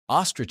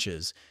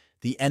Ostriches,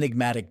 the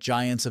enigmatic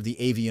giants of the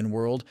avian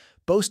world,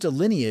 boast a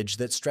lineage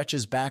that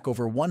stretches back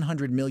over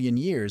 100 million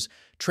years,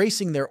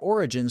 tracing their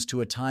origins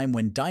to a time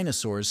when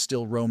dinosaurs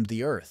still roamed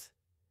the earth.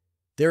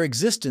 Their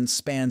existence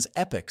spans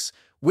epochs,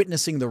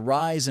 witnessing the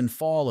rise and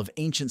fall of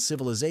ancient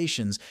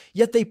civilizations,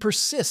 yet they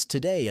persist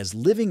today as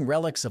living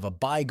relics of a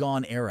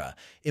bygone era,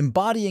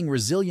 embodying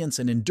resilience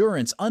and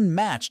endurance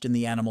unmatched in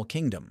the animal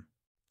kingdom.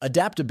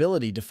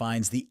 Adaptability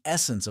defines the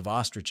essence of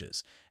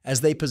ostriches,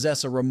 as they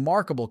possess a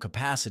remarkable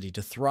capacity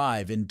to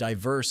thrive in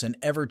diverse and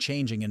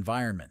ever-changing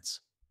environments.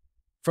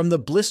 From the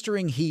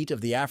blistering heat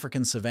of the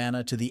African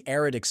savanna to the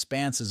arid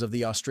expanses of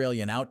the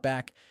Australian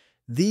outback,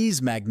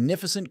 these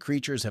magnificent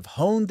creatures have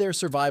honed their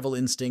survival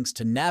instincts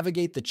to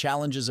navigate the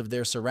challenges of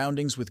their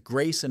surroundings with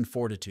grace and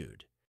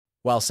fortitude.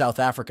 While South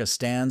Africa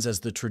stands as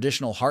the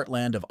traditional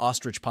heartland of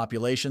ostrich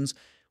populations,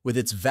 with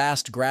its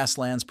vast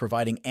grasslands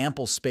providing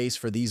ample space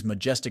for these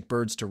majestic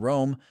birds to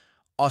roam,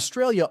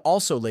 Australia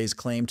also lays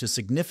claim to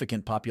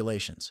significant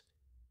populations.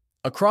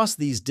 Across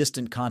these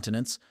distant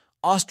continents,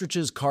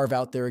 ostriches carve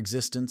out their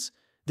existence,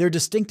 their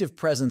distinctive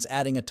presence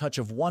adding a touch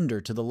of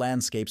wonder to the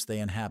landscapes they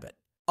inhabit.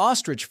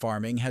 Ostrich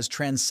farming has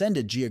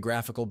transcended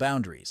geographical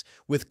boundaries,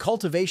 with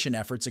cultivation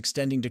efforts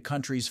extending to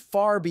countries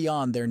far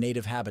beyond their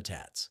native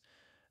habitats.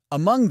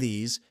 Among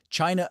these,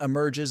 China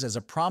emerges as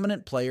a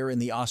prominent player in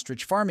the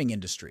ostrich farming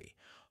industry,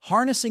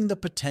 harnessing the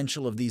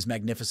potential of these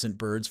magnificent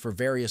birds for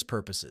various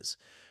purposes,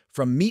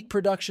 from meat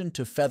production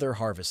to feather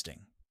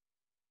harvesting.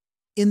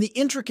 In the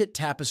intricate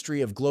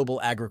tapestry of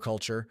global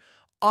agriculture,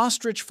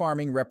 ostrich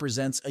farming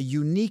represents a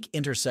unique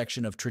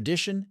intersection of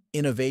tradition,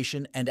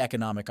 innovation, and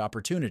economic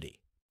opportunity.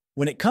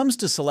 When it comes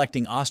to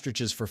selecting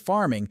ostriches for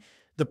farming,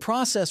 the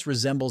process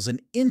resembles an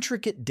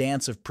intricate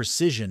dance of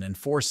precision and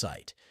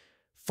foresight.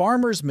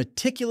 Farmers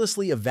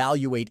meticulously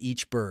evaluate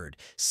each bird,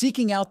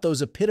 seeking out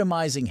those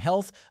epitomizing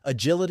health,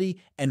 agility,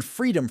 and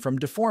freedom from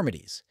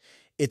deformities.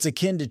 It's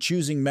akin to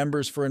choosing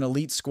members for an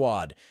elite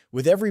squad,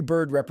 with every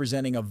bird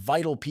representing a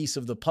vital piece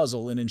of the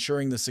puzzle in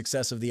ensuring the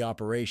success of the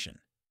operation.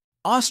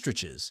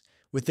 Ostriches,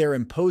 with their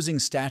imposing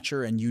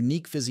stature and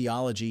unique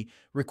physiology,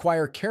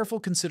 require careful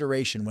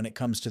consideration when it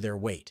comes to their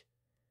weight.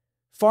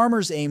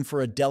 Farmers aim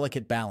for a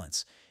delicate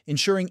balance,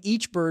 ensuring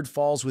each bird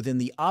falls within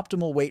the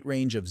optimal weight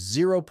range of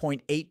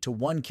 0.8 to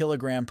 1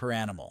 kilogram per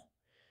animal.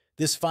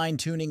 This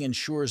fine-tuning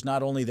ensures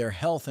not only their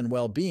health and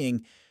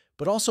well-being,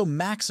 but also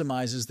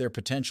maximizes their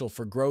potential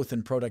for growth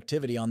and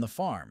productivity on the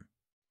farm.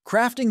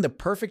 Crafting the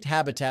perfect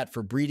habitat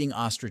for breeding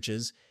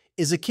ostriches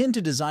is akin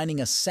to designing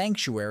a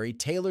sanctuary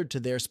tailored to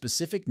their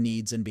specific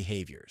needs and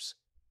behaviors.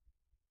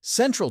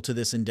 Central to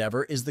this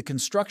endeavor is the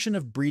construction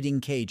of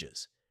breeding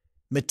cages,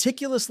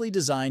 meticulously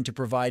designed to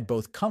provide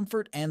both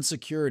comfort and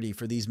security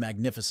for these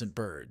magnificent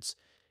birds.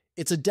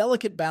 It's a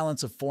delicate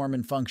balance of form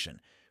and function,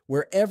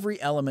 where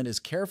every element is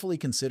carefully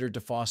considered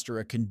to foster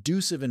a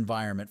conducive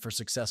environment for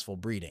successful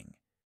breeding.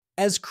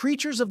 As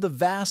creatures of the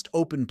vast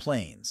open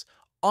plains,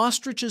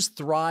 ostriches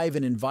thrive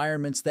in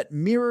environments that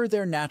mirror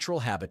their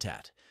natural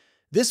habitat.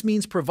 This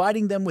means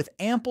providing them with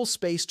ample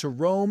space to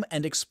roam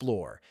and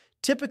explore,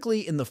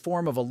 typically in the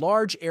form of a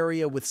large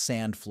area with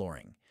sand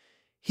flooring.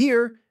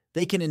 Here,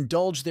 they can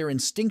indulge their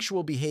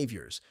instinctual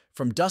behaviors,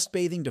 from dust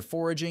bathing to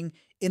foraging,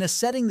 in a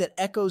setting that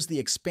echoes the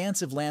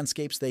expansive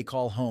landscapes they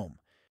call home.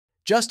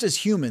 Just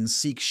as humans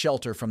seek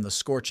shelter from the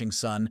scorching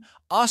sun,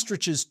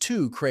 ostriches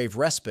too crave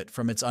respite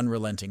from its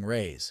unrelenting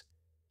rays.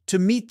 To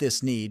meet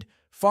this need,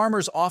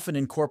 farmers often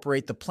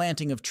incorporate the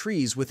planting of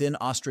trees within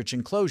ostrich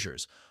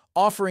enclosures,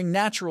 offering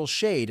natural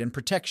shade and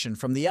protection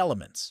from the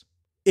elements.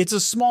 It's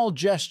a small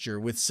gesture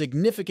with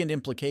significant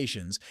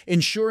implications,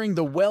 ensuring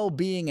the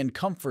well-being and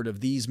comfort of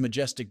these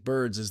majestic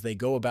birds as they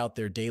go about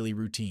their daily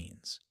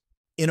routines.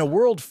 In a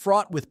world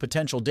fraught with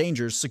potential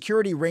dangers,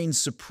 security reigns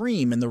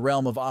supreme in the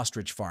realm of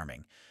ostrich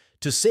farming.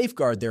 To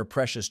safeguard their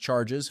precious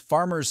charges,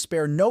 farmers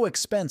spare no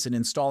expense in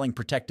installing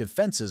protective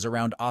fences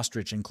around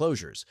ostrich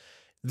enclosures.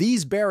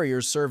 These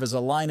barriers serve as a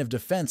line of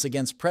defense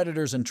against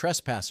predators and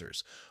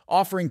trespassers,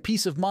 offering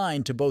peace of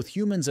mind to both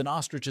humans and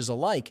ostriches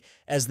alike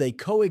as they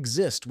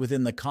coexist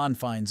within the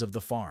confines of the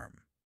farm.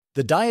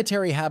 The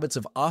dietary habits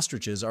of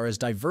ostriches are as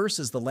diverse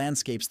as the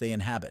landscapes they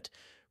inhabit,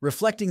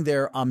 reflecting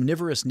their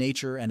omnivorous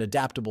nature and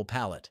adaptable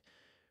palate.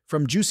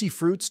 From juicy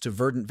fruits to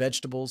verdant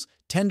vegetables,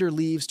 tender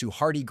leaves to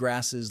hardy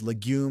grasses,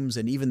 legumes,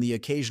 and even the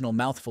occasional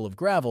mouthful of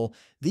gravel,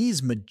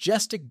 these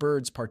majestic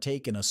birds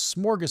partake in a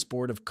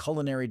smorgasbord of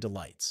culinary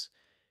delights.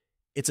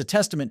 It's a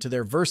testament to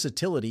their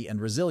versatility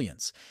and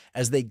resilience,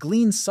 as they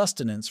glean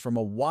sustenance from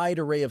a wide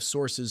array of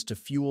sources to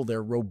fuel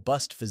their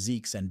robust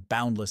physiques and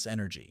boundless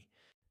energy.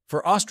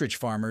 For ostrich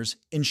farmers,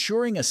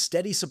 ensuring a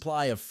steady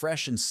supply of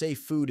fresh and safe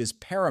food is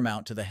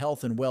paramount to the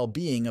health and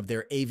well-being of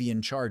their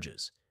avian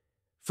charges.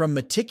 From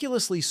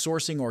meticulously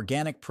sourcing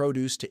organic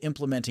produce to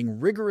implementing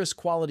rigorous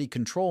quality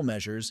control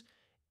measures,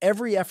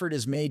 every effort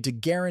is made to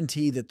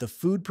guarantee that the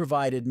food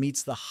provided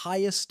meets the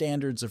highest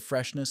standards of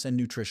freshness and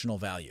nutritional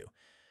value.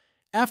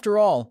 After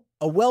all,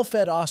 a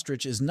well-fed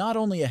ostrich is not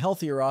only a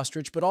healthier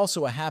ostrich but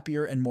also a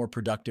happier and more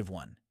productive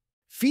one.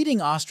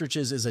 Feeding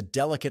ostriches is a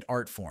delicate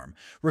art form,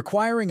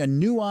 requiring a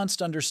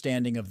nuanced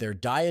understanding of their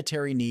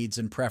dietary needs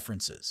and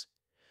preferences.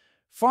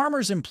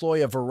 Farmers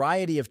employ a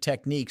variety of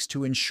techniques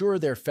to ensure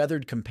their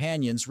feathered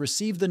companions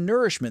receive the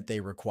nourishment they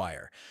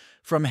require,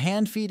 from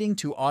hand feeding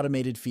to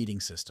automated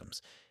feeding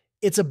systems.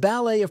 It's a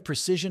ballet of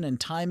precision and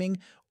timing,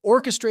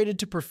 orchestrated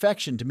to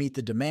perfection to meet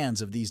the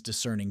demands of these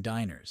discerning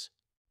diners.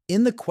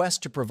 In the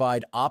quest to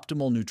provide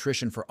optimal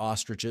nutrition for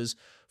ostriches,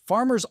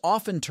 farmers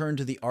often turn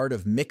to the art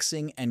of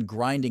mixing and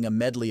grinding a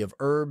medley of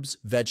herbs,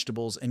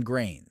 vegetables, and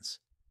grains.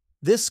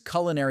 This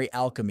culinary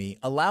alchemy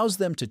allows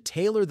them to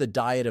tailor the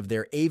diet of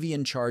their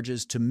avian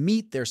charges to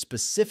meet their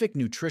specific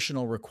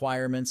nutritional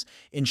requirements,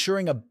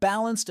 ensuring a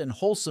balanced and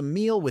wholesome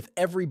meal with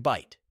every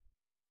bite.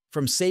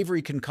 From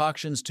savory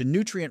concoctions to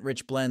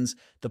nutrient-rich blends,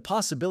 the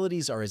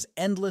possibilities are as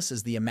endless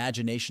as the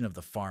imagination of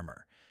the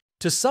farmer.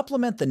 To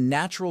supplement the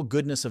natural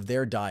goodness of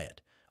their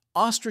diet,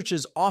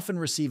 ostriches often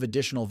receive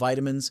additional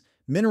vitamins,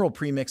 mineral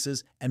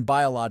premixes, and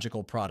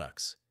biological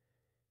products.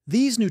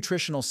 These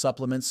nutritional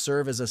supplements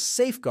serve as a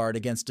safeguard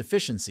against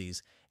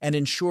deficiencies and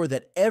ensure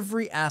that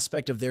every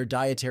aspect of their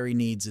dietary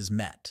needs is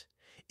met.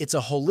 It's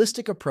a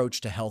holistic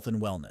approach to health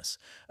and wellness,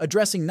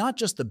 addressing not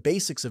just the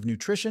basics of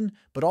nutrition,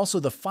 but also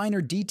the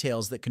finer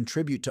details that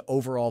contribute to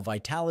overall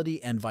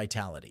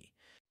vitality.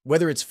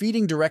 Whether it's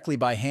feeding directly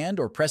by hand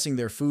or pressing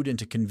their food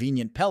into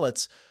convenient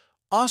pellets,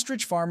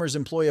 ostrich farmers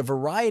employ a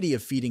variety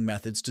of feeding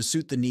methods to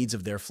suit the needs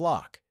of their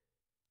flock.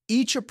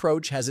 Each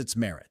approach has its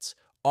merits,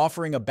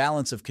 offering a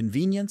balance of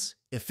convenience,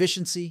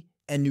 efficiency,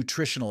 and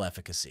nutritional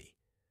efficacy.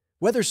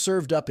 Whether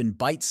served up in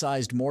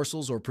bite-sized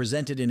morsels or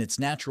presented in its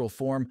natural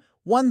form,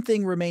 one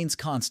thing remains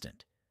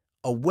constant.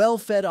 A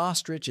well-fed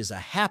ostrich is a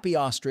happy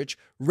ostrich,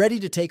 ready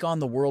to take on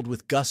the world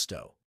with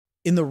gusto.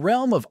 In the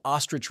realm of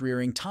ostrich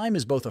rearing, time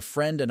is both a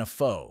friend and a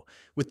foe,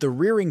 with the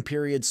rearing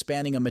period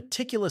spanning a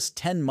meticulous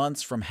 10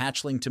 months from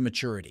hatchling to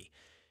maturity.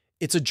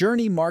 It's a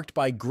journey marked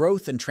by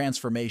growth and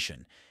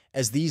transformation,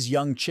 as these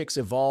young chicks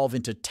evolve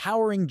into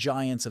towering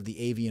giants of the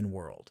avian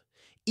world.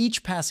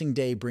 Each passing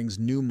day brings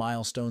new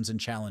milestones and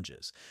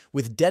challenges,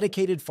 with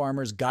dedicated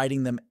farmers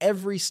guiding them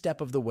every step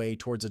of the way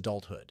towards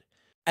adulthood.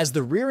 As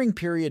the rearing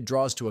period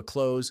draws to a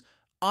close,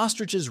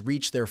 ostriches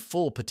reach their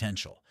full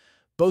potential,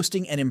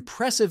 boasting an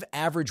impressive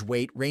average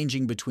weight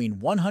ranging between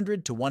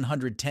 100 to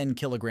 110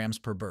 kilograms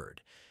per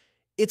bird.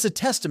 It's a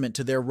testament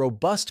to their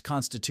robust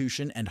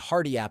constitution and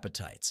hearty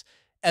appetites,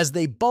 as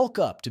they bulk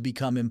up to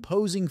become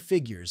imposing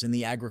figures in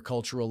the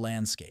agricultural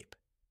landscape.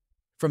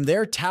 From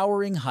their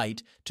towering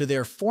height to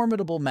their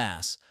formidable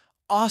mass,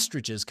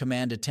 ostriches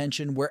command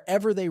attention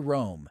wherever they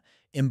roam,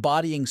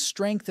 embodying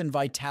strength and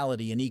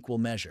vitality in equal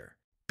measure.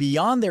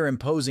 Beyond their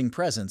imposing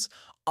presence,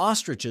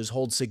 ostriches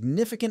hold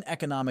significant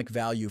economic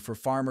value for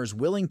farmers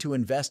willing to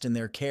invest in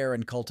their care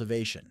and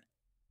cultivation.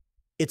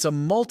 It's a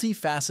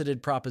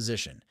multifaceted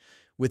proposition,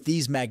 with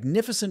these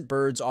magnificent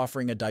birds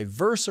offering a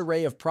diverse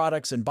array of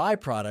products and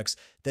byproducts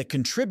that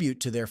contribute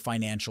to their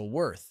financial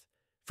worth.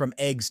 From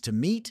eggs to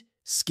meat,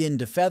 skin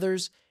to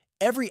feathers,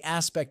 every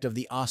aspect of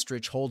the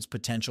ostrich holds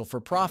potential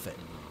for profit,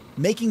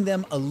 making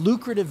them a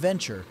lucrative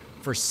venture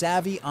for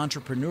savvy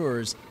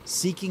entrepreneurs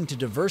seeking to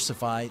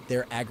diversify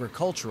their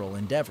agricultural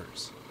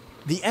endeavors.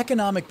 The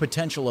economic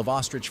potential of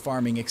ostrich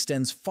farming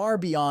extends far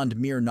beyond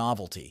mere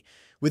novelty,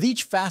 with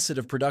each facet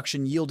of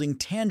production yielding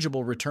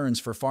tangible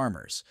returns for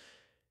farmers.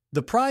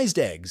 The prized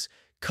eggs,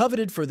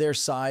 coveted for their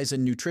size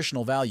and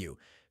nutritional value,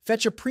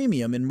 fetch a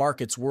premium in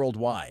markets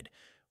worldwide,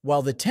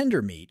 while the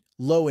tender meat,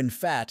 low in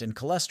fat and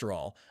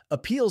cholesterol,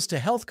 appeals to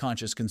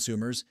health-conscious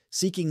consumers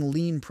seeking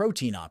lean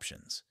protein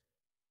options.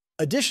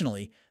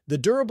 Additionally, the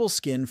durable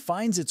skin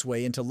finds its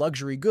way into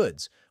luxury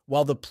goods,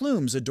 while the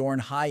plumes adorn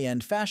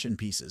high-end fashion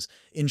pieces,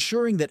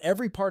 ensuring that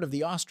every part of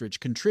the ostrich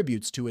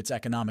contributes to its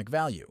economic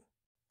value.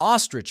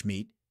 Ostrich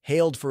meat,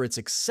 hailed for its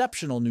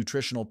exceptional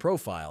nutritional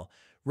profile,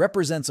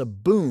 represents a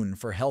boon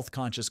for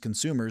health-conscious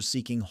consumers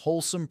seeking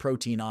wholesome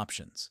protein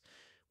options.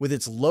 With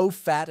its low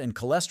fat and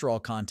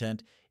cholesterol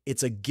content,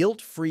 it's a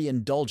guilt-free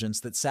indulgence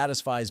that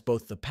satisfies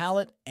both the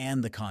palate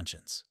and the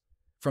conscience.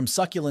 From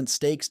succulent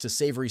steaks to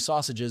savory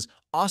sausages,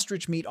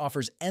 ostrich meat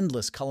offers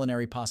endless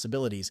culinary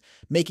possibilities,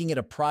 making it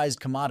a prized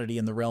commodity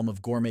in the realm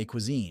of gourmet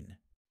cuisine.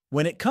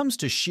 When it comes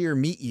to sheer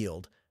meat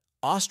yield,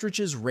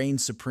 ostriches reign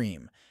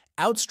supreme,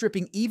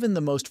 outstripping even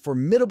the most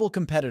formidable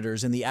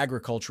competitors in the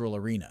agricultural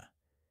arena.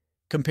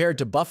 Compared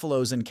to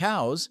buffaloes and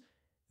cows,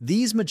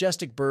 these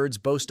majestic birds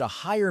boast a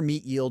higher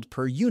meat yield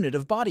per unit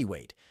of body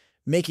weight,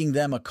 making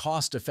them a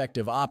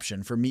cost-effective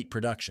option for meat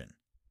production.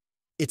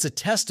 It's a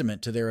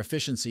testament to their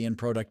efficiency and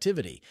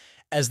productivity,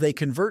 as they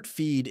convert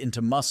feed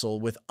into muscle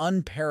with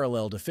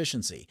unparalleled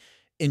efficiency,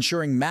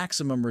 ensuring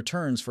maximum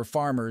returns for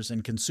farmers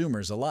and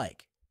consumers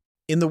alike.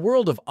 In the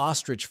world of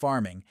ostrich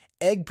farming,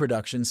 egg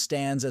production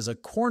stands as a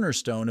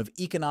cornerstone of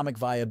economic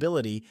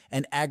viability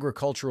and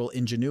agricultural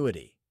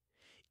ingenuity.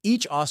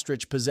 Each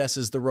ostrich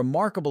possesses the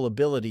remarkable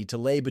ability to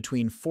lay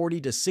between 40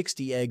 to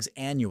 60 eggs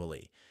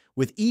annually,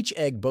 with each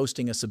egg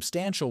boasting a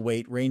substantial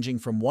weight ranging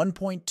from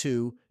 1.2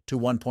 to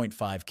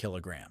 1.5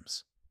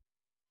 kilograms.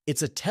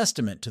 It's a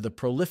testament to the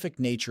prolific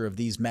nature of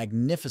these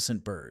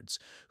magnificent birds,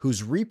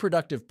 whose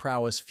reproductive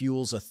prowess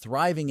fuels a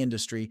thriving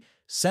industry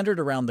centered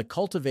around the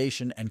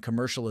cultivation and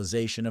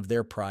commercialization of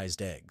their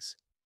prized eggs.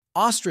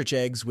 Ostrich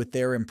eggs, with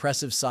their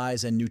impressive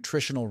size and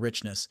nutritional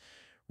richness,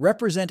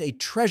 represent a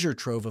treasure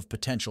trove of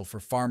potential for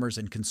farmers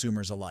and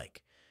consumers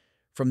alike.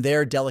 From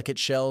their delicate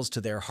shells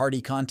to their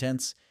hearty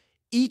contents,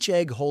 each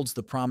egg holds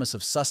the promise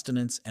of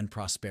sustenance and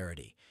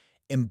prosperity,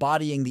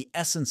 embodying the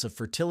essence of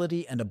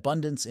fertility and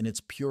abundance in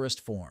its purest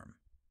form.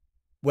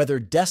 Whether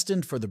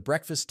destined for the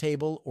breakfast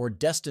table or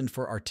destined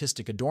for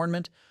artistic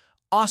adornment,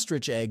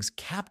 ostrich eggs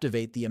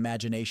captivate the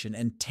imagination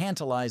and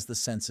tantalize the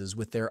senses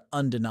with their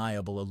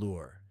undeniable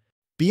allure.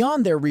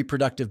 Beyond their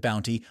reproductive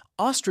bounty,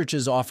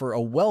 ostriches offer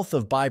a wealth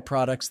of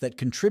byproducts that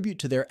contribute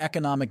to their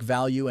economic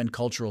value and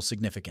cultural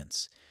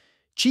significance.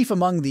 Chief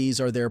among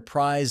these are their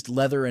prized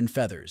leather and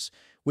feathers,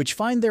 which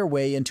find their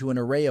way into an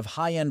array of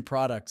high-end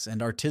products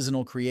and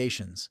artisanal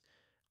creations.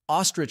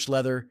 Ostrich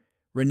leather,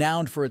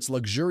 renowned for its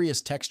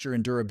luxurious texture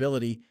and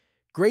durability,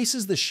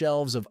 graces the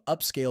shelves of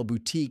upscale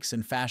boutiques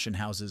and fashion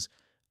houses,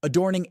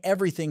 adorning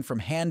everything from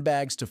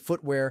handbags to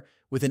footwear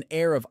with an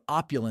air of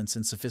opulence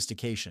and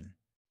sophistication.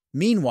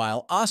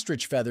 Meanwhile,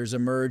 ostrich feathers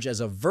emerge as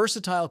a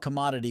versatile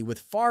commodity with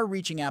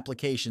far-reaching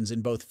applications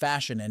in both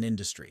fashion and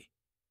industry.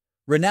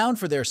 Renowned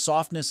for their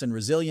softness and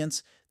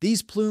resilience,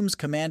 these plumes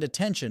command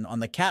attention on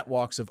the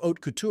catwalks of haute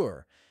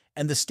couture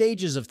and the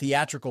stages of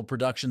theatrical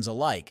productions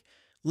alike,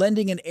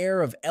 lending an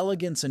air of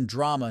elegance and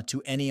drama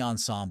to any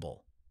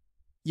ensemble.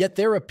 Yet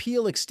their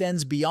appeal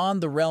extends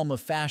beyond the realm of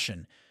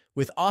fashion,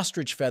 with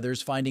ostrich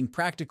feathers finding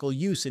practical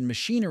use in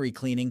machinery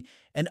cleaning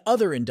and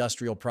other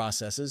industrial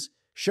processes,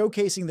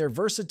 showcasing their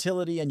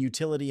versatility and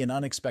utility in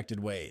unexpected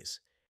ways.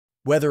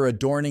 Whether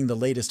adorning the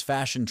latest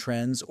fashion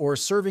trends or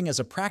serving as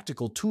a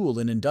practical tool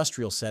in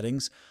industrial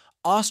settings,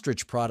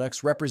 ostrich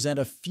products represent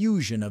a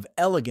fusion of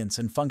elegance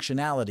and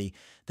functionality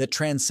that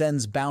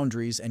transcends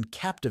boundaries and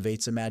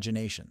captivates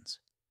imaginations.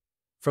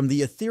 From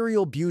the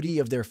ethereal beauty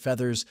of their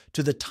feathers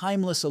to the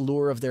timeless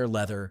allure of their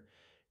leather,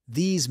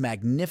 these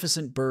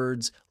magnificent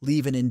birds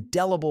leave an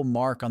indelible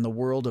mark on the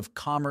world of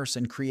commerce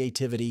and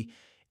creativity,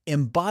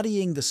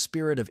 embodying the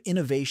spirit of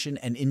innovation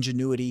and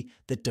ingenuity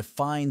that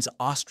defines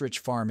ostrich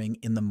farming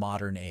in the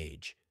modern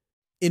age.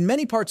 In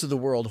many parts of the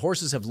world,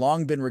 horses have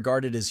long been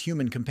regarded as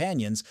human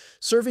companions,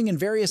 serving in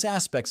various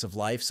aspects of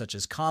life such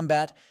as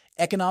combat,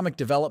 economic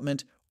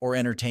development, or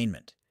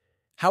entertainment.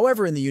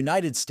 However, in the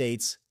United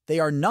States, they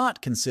are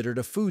not considered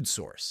a food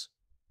source.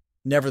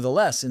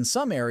 Nevertheless, in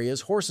some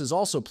areas, horses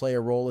also play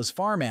a role as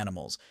farm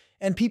animals,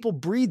 and people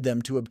breed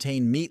them to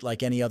obtain meat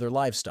like any other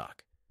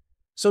livestock.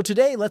 So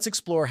today, let's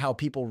explore how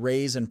people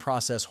raise and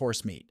process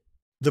horse meat.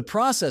 The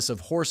process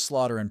of horse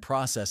slaughter and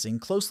processing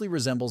closely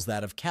resembles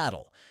that of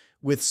cattle,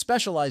 with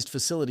specialized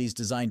facilities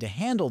designed to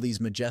handle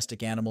these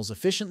majestic animals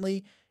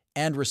efficiently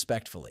and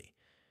respectfully.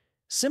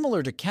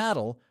 Similar to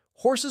cattle,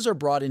 horses are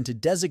brought into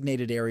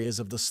designated areas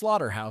of the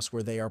slaughterhouse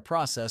where they are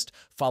processed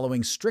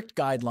following strict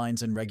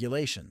guidelines and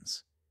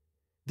regulations.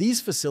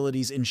 These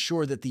facilities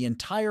ensure that the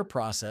entire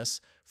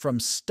process, from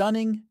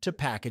stunning to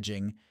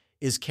packaging,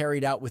 is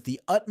carried out with the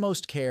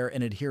utmost care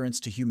and adherence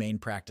to humane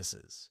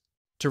practices.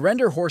 To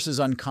render horses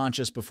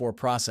unconscious before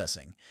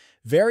processing,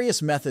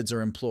 various methods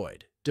are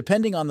employed,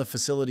 depending on the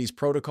facility's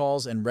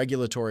protocols and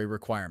regulatory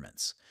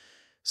requirements.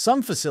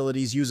 Some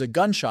facilities use a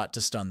gunshot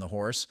to stun the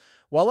horse,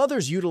 while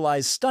others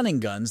utilize stunning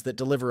guns that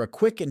deliver a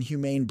quick and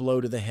humane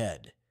blow to the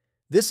head.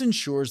 This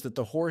ensures that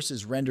the horse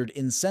is rendered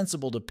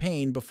insensible to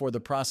pain before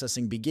the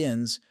processing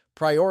begins,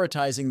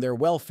 prioritizing their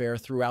welfare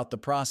throughout the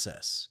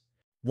process.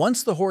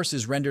 Once the horse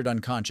is rendered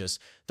unconscious,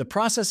 the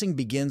processing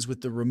begins with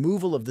the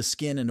removal of the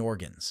skin and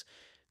organs.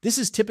 This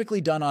is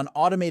typically done on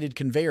automated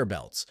conveyor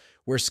belts,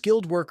 where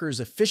skilled workers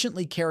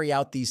efficiently carry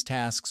out these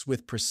tasks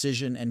with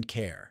precision and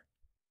care.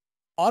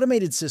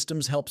 Automated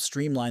systems help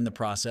streamline the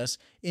process,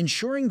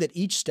 ensuring that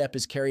each step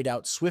is carried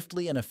out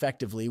swiftly and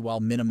effectively while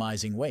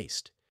minimizing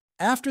waste.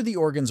 After the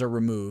organs are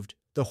removed,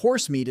 the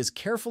horse meat is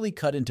carefully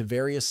cut into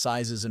various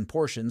sizes and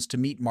portions to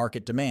meet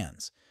market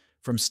demands.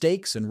 From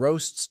steaks and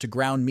roasts to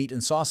ground meat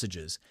and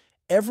sausages,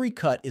 every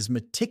cut is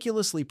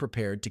meticulously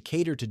prepared to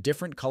cater to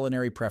different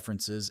culinary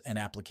preferences and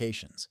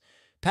applications.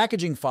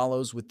 Packaging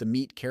follows, with the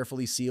meat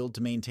carefully sealed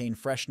to maintain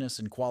freshness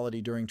and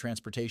quality during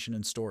transportation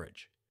and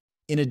storage.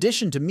 In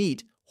addition to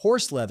meat,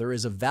 horse leather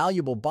is a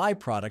valuable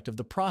byproduct of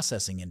the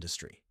processing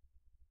industry.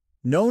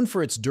 Known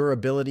for its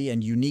durability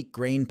and unique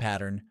grain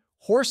pattern,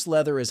 horse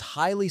leather is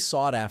highly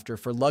sought after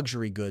for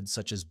luxury goods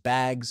such as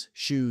bags,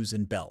 shoes,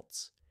 and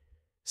belts.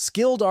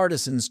 Skilled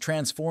artisans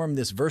transform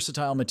this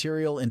versatile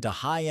material into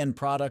high-end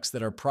products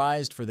that are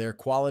prized for their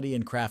quality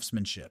and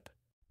craftsmanship.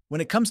 When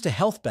it comes to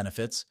health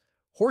benefits,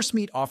 horse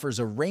meat offers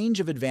a range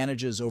of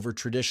advantages over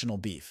traditional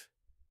beef.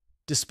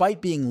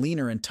 Despite being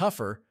leaner and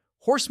tougher,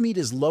 horse meat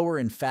is lower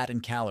in fat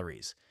and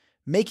calories,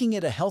 making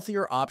it a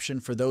healthier option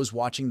for those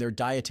watching their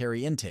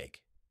dietary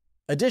intake.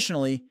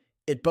 Additionally,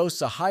 it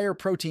boasts a higher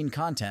protein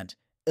content,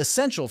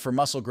 essential for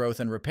muscle growth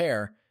and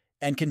repair,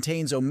 and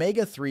contains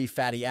omega-3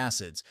 fatty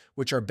acids,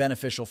 which are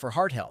beneficial for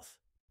heart health.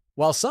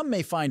 While some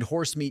may find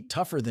horse meat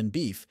tougher than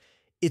beef,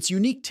 its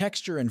unique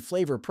texture and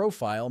flavor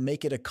profile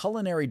make it a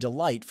culinary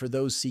delight for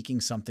those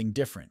seeking something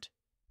different.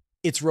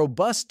 Its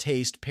robust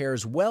taste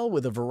pairs well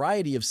with a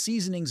variety of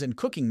seasonings and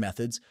cooking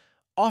methods,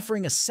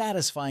 offering a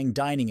satisfying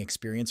dining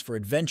experience for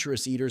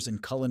adventurous eaters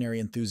and culinary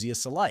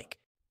enthusiasts alike.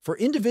 For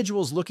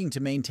individuals looking to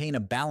maintain a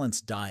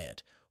balanced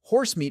diet,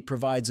 horse meat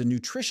provides a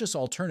nutritious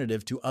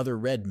alternative to other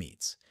red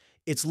meats.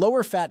 Its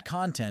lower fat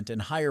content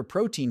and higher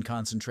protein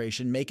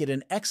concentration make it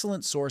an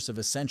excellent source of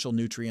essential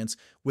nutrients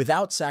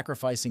without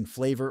sacrificing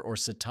flavor or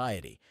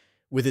satiety.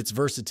 With its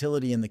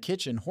versatility in the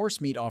kitchen, horse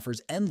meat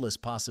offers endless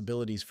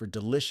possibilities for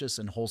delicious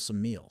and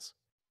wholesome meals.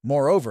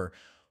 Moreover,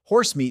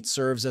 horse meat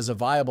serves as a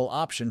viable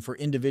option for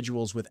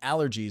individuals with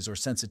allergies or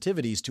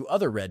sensitivities to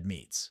other red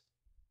meats.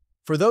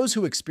 For those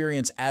who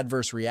experience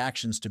adverse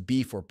reactions to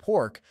beef or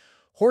pork,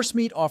 horse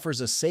meat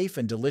offers a safe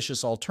and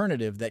delicious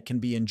alternative that can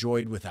be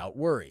enjoyed without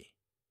worry.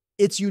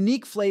 Its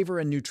unique flavor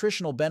and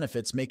nutritional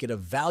benefits make it a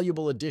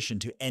valuable addition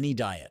to any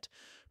diet,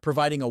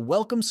 providing a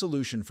welcome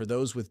solution for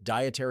those with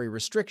dietary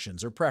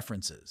restrictions or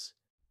preferences.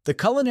 The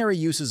culinary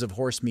uses of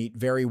horse meat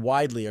vary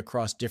widely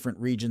across different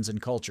regions and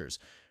cultures,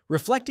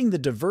 reflecting the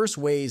diverse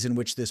ways in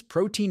which this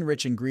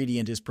protein-rich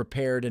ingredient is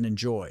prepared and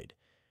enjoyed.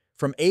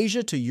 From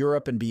Asia to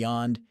Europe and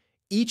beyond,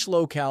 each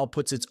locale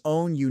puts its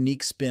own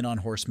unique spin on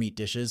horse meat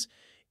dishes,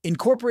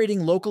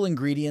 incorporating local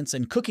ingredients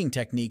and cooking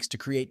techniques to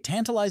create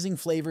tantalizing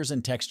flavors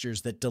and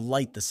textures that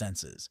delight the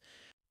senses.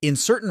 In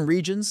certain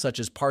regions, such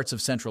as parts of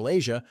Central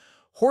Asia,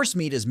 horse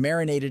meat is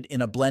marinated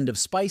in a blend of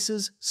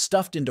spices,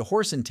 stuffed into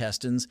horse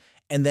intestines,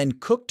 and then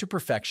cooked to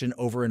perfection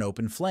over an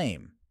open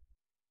flame.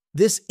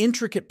 This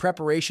intricate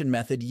preparation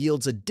method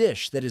yields a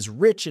dish that is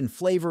rich in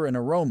flavor and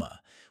aroma,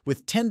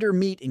 with tender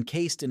meat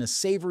encased in a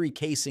savory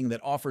casing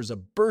that offers a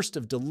burst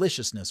of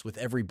deliciousness with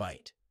every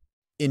bite.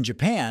 In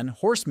Japan,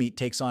 horse meat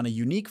takes on a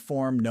unique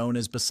form known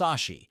as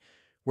basashi,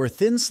 where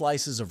thin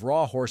slices of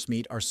raw horse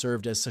meat are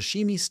served as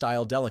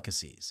sashimi-style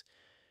delicacies.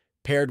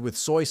 Paired with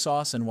soy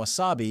sauce and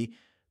wasabi,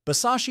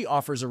 basashi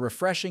offers a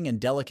refreshing and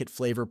delicate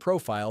flavor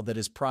profile that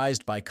is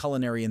prized by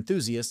culinary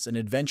enthusiasts and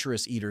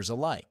adventurous eaters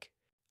alike.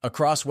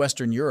 Across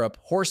Western Europe,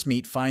 horse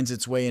meat finds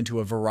its way into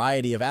a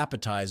variety of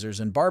appetizers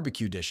and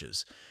barbecue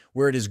dishes,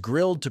 where it is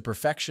grilled to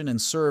perfection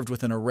and served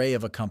with an array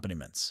of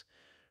accompaniments.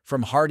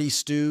 From hearty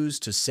stews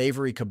to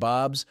savory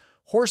kebabs,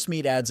 horse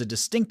meat adds a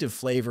distinctive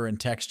flavor and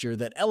texture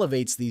that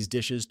elevates these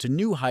dishes to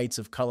new heights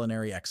of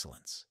culinary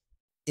excellence.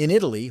 In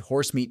Italy,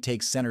 horse meat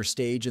takes center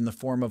stage in the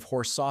form of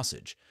horse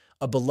sausage,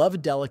 a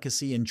beloved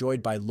delicacy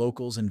enjoyed by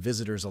locals and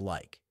visitors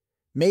alike.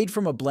 Made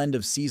from a blend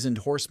of seasoned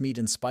horse meat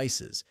and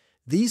spices,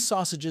 these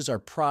sausages are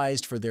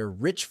prized for their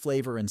rich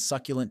flavor and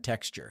succulent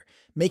texture,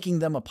 making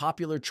them a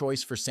popular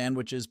choice for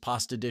sandwiches,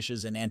 pasta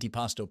dishes, and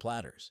antipasto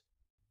platters.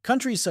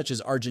 Countries such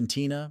as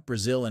Argentina,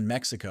 Brazil, and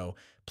Mexico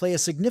play a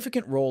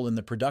significant role in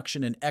the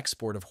production and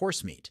export of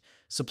horse meat,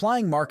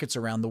 supplying markets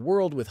around the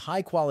world with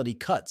high-quality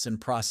cuts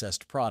and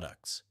processed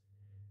products.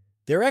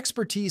 Their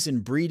expertise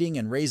in breeding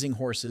and raising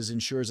horses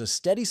ensures a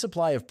steady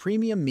supply of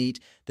premium meat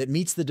that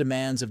meets the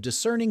demands of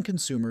discerning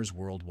consumers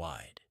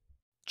worldwide.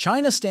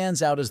 China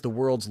stands out as the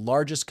world's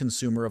largest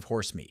consumer of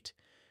horse meat,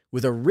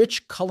 with a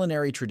rich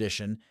culinary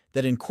tradition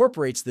that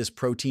incorporates this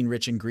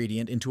protein-rich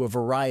ingredient into a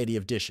variety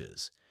of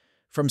dishes.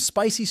 From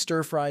spicy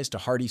stir-fries to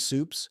hearty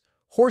soups,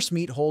 horse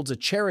meat holds a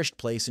cherished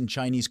place in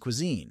Chinese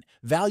cuisine,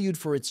 valued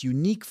for its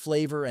unique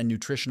flavor and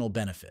nutritional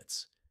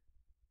benefits.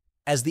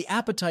 As the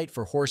appetite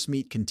for horse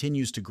meat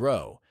continues to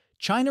grow,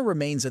 China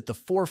remains at the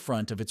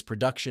forefront of its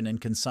production and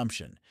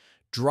consumption,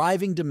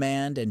 driving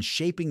demand and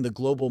shaping the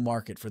global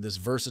market for this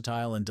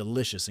versatile and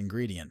delicious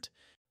ingredient.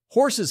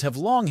 Horses have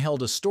long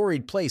held a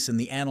storied place in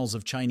the annals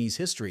of Chinese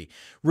history,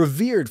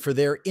 revered for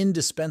their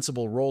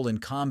indispensable role in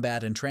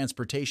combat and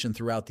transportation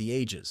throughout the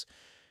ages.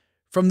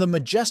 From the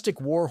majestic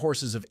war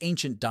horses of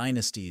ancient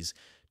dynasties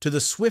to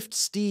the swift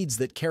steeds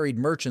that carried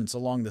merchants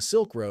along the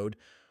Silk Road,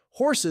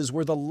 horses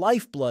were the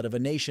lifeblood of a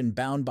nation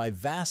bound by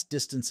vast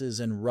distances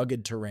and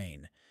rugged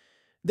terrain.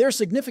 Their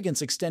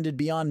significance extended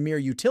beyond mere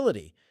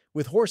utility,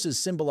 with horses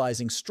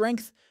symbolizing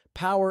strength,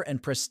 power,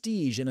 and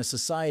prestige in a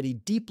society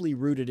deeply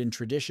rooted in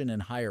tradition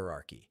and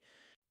hierarchy.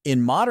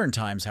 In modern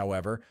times,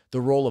 however, the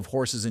role of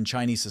horses in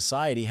Chinese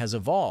society has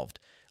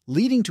evolved,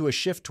 leading to a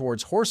shift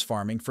towards horse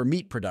farming for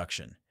meat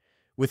production.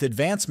 With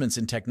advancements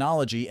in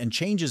technology and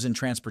changes in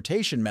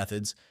transportation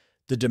methods,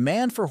 the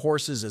demand for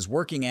horses as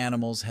working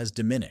animals has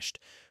diminished,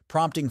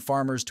 prompting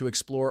farmers to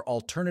explore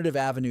alternative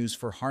avenues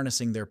for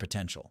harnessing their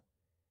potential.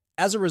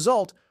 As a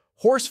result,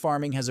 horse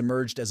farming has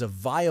emerged as a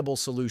viable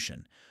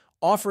solution,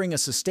 offering a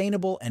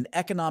sustainable and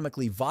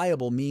economically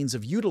viable means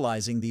of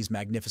utilizing these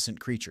magnificent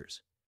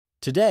creatures.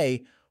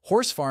 Today,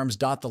 horse farms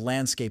dot the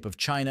landscape of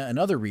China and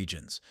other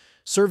regions,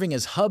 serving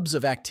as hubs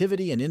of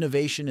activity and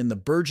innovation in the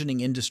burgeoning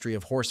industry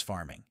of horse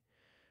farming.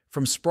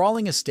 From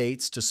sprawling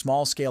estates to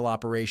small-scale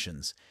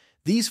operations,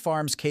 these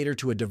farms cater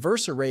to a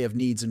diverse array of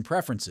needs and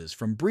preferences,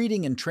 from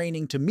breeding and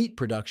training to meat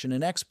production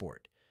and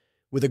export.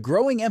 With a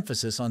growing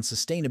emphasis on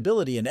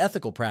sustainability and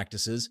ethical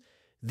practices,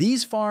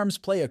 These farms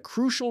play a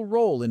crucial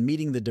role in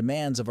meeting the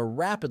demands of a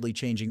rapidly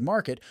changing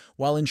market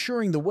while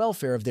ensuring the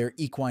welfare of their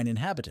equine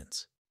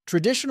inhabitants.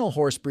 Traditional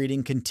horse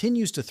breeding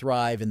continues to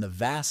thrive in the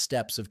vast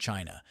steppes of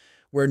China,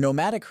 where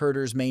nomadic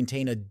herders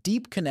maintain a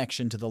deep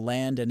connection to the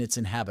land and its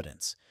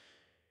inhabitants.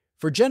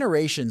 For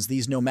generations,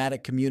 these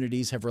nomadic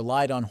communities have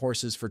relied on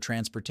horses for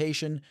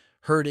transportation,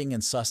 herding,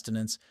 and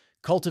sustenance,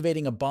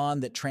 cultivating a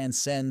bond that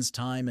transcends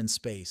time and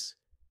space.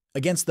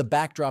 Against the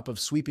backdrop of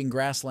sweeping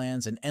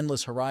grasslands and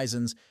endless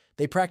horizons,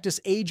 they practice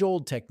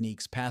age-old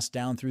techniques passed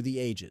down through the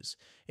ages,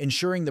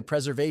 ensuring the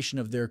preservation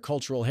of their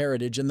cultural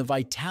heritage and the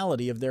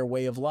vitality of their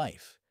way of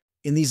life.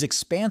 In these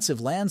expansive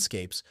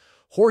landscapes,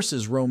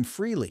 horses roam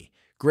freely,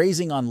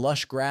 grazing on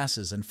lush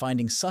grasses and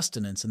finding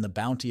sustenance in the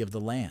bounty of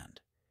the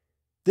land.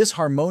 This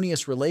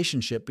harmonious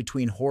relationship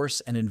between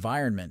horse and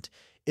environment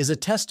is a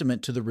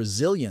testament to the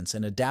resilience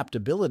and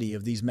adaptability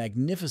of these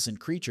magnificent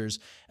creatures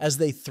as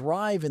they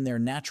thrive in their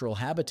natural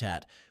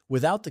habitat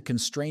without the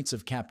constraints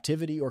of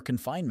captivity or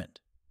confinement.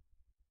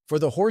 For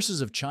the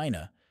horses of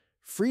China,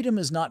 freedom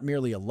is not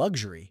merely a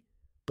luxury,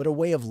 but a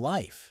way of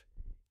life,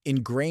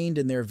 ingrained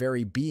in their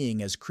very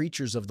being as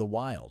creatures of the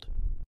wild.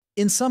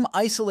 In some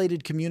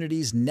isolated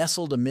communities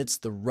nestled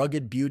amidst the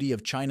rugged beauty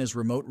of China's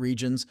remote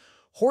regions,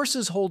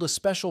 horses hold a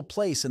special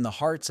place in the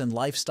hearts and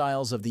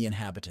lifestyles of the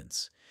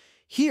inhabitants.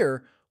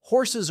 Here,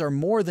 horses are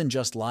more than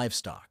just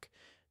livestock.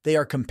 They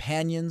are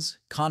companions,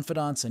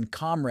 confidants, and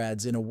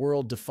comrades in a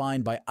world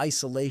defined by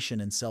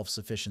isolation and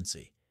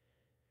self-sufficiency.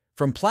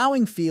 From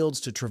plowing fields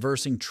to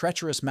traversing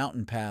treacherous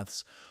mountain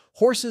paths,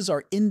 horses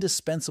are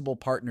indispensable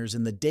partners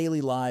in the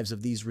daily lives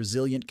of these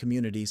resilient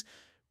communities,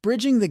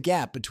 bridging the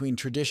gap between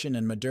tradition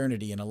and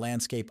modernity in a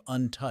landscape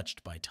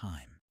untouched by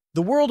time.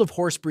 The world of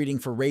horse breeding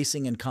for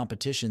racing and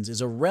competitions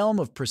is a realm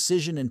of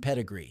precision and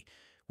pedigree,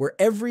 where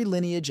every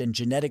lineage and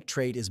genetic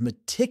trait is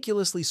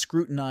meticulously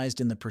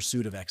scrutinized in the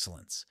pursuit of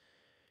excellence.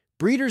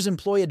 Breeders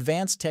employ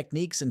advanced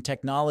techniques and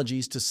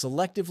technologies to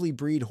selectively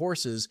breed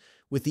horses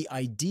with the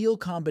ideal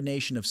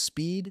combination of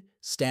speed,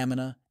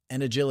 stamina,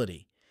 and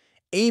agility,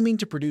 aiming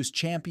to produce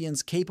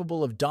champions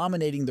capable of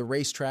dominating the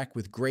racetrack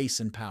with grace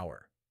and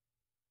power.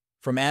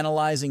 From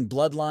analyzing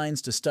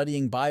bloodlines to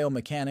studying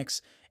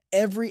biomechanics,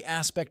 every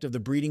aspect of the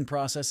breeding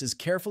process is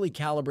carefully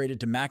calibrated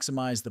to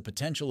maximize the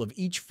potential of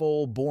each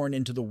foal born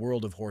into the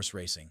world of horse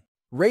racing.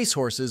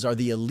 Racehorses are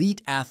the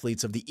elite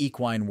athletes of the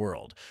equine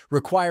world,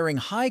 requiring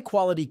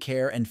high-quality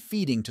care and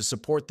feeding to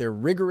support their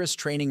rigorous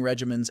training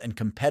regimens and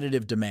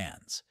competitive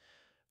demands.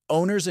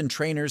 Owners and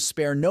trainers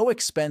spare no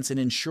expense in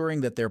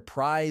ensuring that their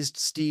prized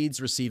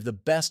steeds receive the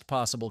best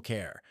possible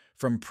care,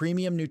 from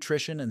premium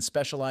nutrition and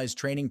specialized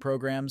training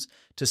programs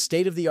to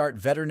state-of-the-art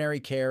veterinary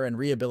care and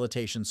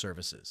rehabilitation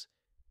services.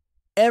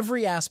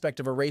 Every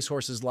aspect of a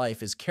racehorse's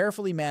life is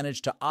carefully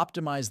managed to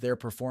optimize their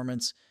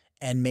performance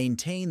and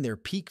maintain their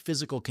peak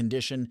physical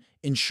condition,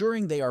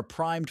 ensuring they are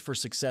primed for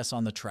success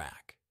on the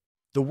track.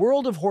 The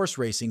world of horse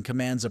racing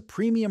commands a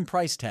premium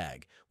price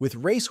tag, with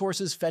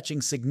racehorses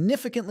fetching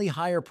significantly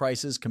higher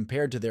prices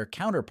compared to their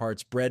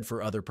counterparts bred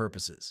for other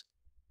purposes.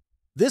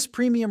 This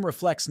premium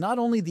reflects not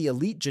only the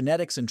elite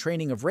genetics and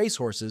training of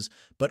racehorses,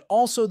 but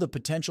also the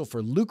potential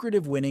for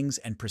lucrative winnings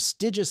and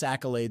prestigious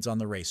accolades on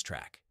the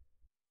racetrack.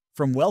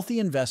 From wealthy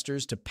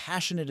investors to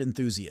passionate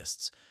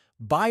enthusiasts,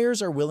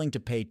 buyers are willing to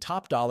pay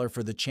top dollar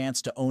for the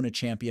chance to own a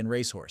champion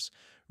racehorse,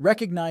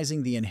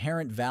 recognizing the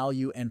inherent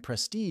value and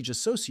prestige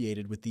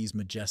associated with these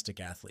majestic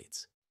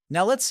athletes.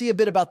 Now let's see a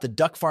bit about the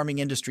duck farming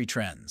industry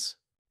trends.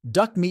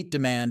 Duck meat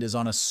demand is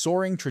on a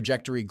soaring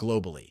trajectory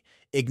globally,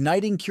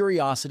 igniting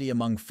curiosity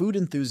among food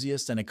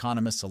enthusiasts and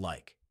economists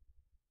alike.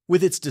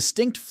 With its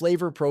distinct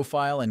flavor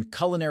profile and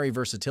culinary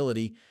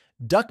versatility,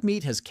 duck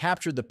meat has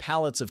captured the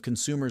palates of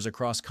consumers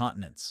across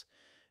continents.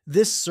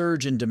 This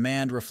surge in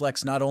demand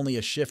reflects not only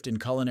a shift in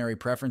culinary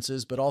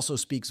preferences, but also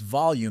speaks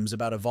volumes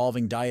about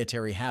evolving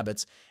dietary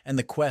habits and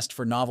the quest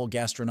for novel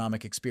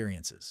gastronomic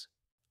experiences.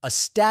 A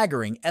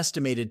staggering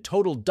estimated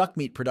total duck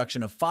meat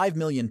production of 5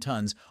 million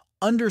tons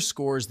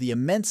underscores the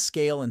immense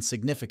scale and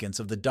significance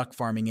of the duck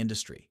farming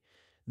industry.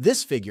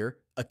 This figure,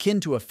 akin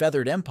to a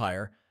feathered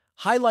empire,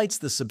 highlights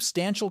the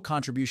substantial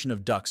contribution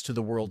of ducks to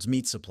the world's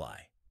meat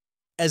supply.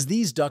 As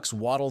these ducks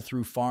waddle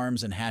through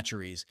farms and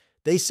hatcheries,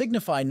 they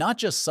signify not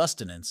just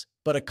sustenance,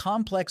 but a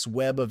complex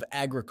web of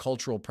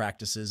agricultural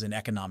practices and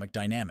economic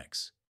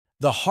dynamics.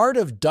 The heart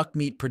of duck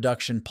meat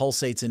production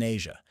pulsates in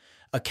Asia,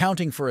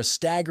 accounting for a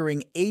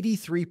staggering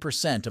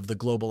 83% of the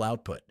global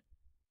output.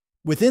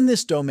 Within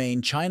this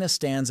domain, China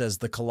stands as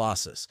the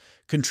colossus,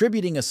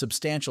 contributing a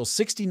substantial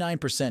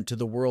 69% to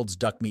the world's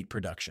duck meat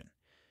production.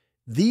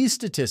 These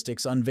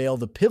statistics unveil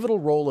the pivotal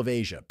role of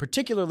Asia,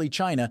 particularly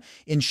China,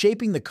 in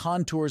shaping the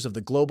contours of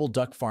the global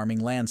duck farming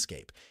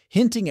landscape,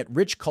 hinting at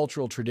rich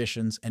cultural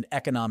traditions and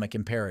economic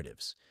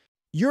imperatives.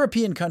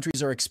 European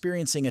countries are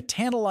experiencing a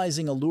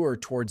tantalizing allure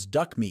towards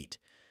duck meat,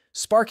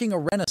 sparking a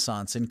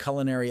renaissance in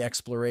culinary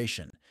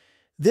exploration.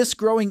 This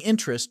growing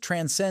interest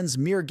transcends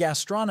mere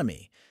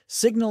gastronomy,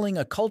 signaling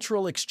a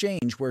cultural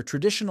exchange where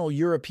traditional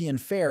European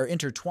fare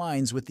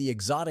intertwines with the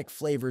exotic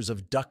flavors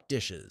of duck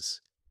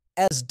dishes.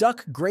 As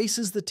duck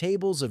graces the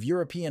tables of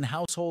European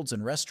households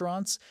and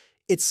restaurants,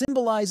 it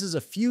symbolizes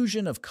a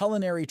fusion of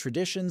culinary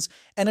traditions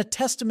and a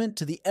testament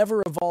to the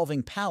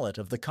ever-evolving palate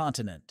of the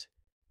continent.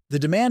 The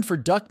demand for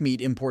duck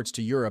meat imports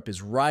to Europe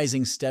is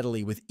rising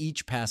steadily with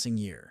each passing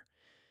year.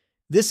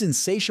 This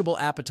insatiable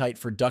appetite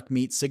for duck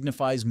meat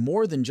signifies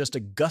more than just a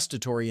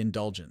gustatory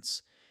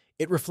indulgence.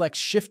 It reflects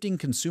shifting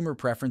consumer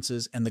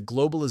preferences and the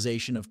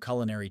globalization of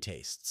culinary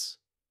tastes.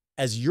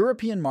 As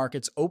European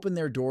markets open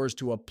their doors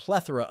to a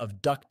plethora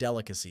of duck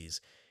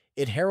delicacies,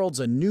 it heralds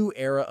a new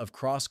era of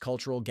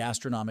cross-cultural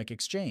gastronomic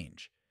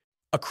exchange.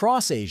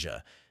 Across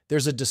Asia,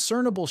 there's a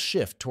discernible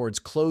shift towards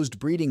closed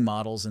breeding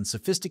models and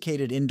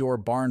sophisticated indoor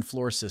barn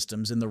floor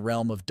systems in the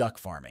realm of duck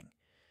farming.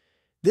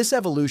 This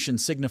evolution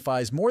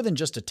signifies more than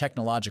just a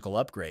technological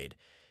upgrade.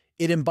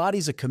 It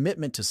embodies a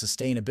commitment to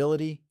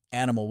sustainability,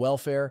 animal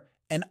welfare,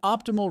 and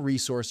optimal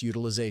resource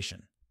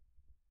utilization.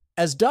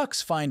 As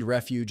ducks find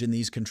refuge in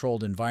these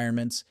controlled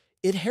environments,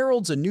 it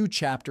heralds a new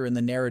chapter in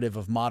the narrative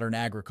of modern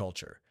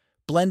agriculture,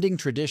 blending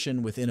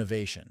tradition with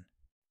innovation.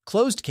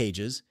 Closed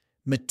cages,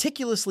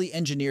 meticulously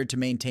engineered to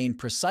maintain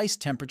precise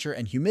temperature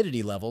and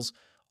humidity levels,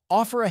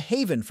 offer a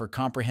haven for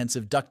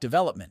comprehensive duck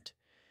development.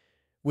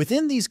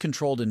 Within these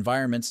controlled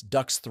environments,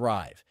 ducks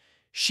thrive,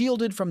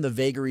 shielded from the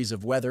vagaries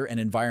of weather and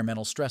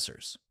environmental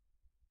stressors.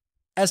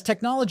 As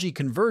technology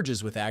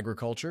converges with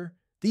agriculture,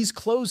 these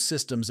closed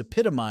systems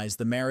epitomize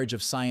the marriage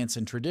of science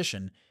and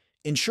tradition,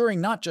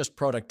 ensuring not just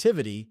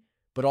productivity,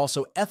 but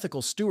also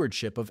ethical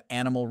stewardship of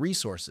animal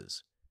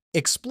resources.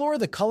 Explore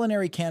the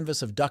culinary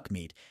canvas of duck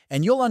meat,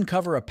 and you'll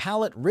uncover a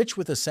palate rich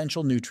with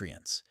essential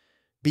nutrients.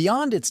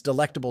 Beyond its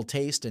delectable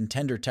taste and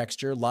tender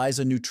texture lies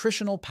a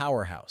nutritional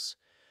powerhouse.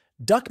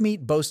 Duck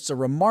meat boasts a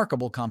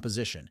remarkable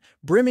composition,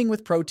 brimming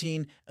with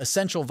protein,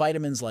 essential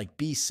vitamins like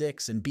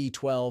B6 and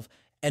B12,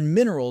 and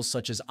minerals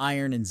such as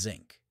iron and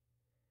zinc.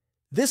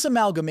 This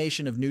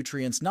amalgamation of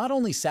nutrients not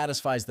only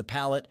satisfies the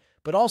palate,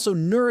 but also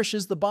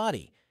nourishes the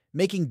body,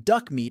 making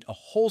duck meat a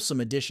wholesome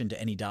addition to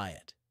any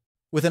diet.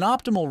 With an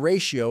optimal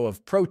ratio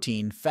of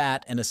protein,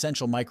 fat, and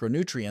essential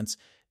micronutrients,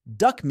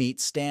 duck meat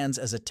stands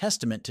as a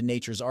testament to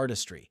nature's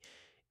artistry.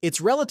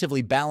 Its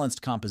relatively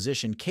balanced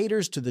composition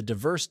caters to the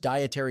diverse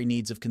dietary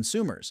needs of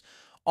consumers,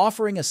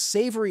 offering a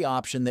savory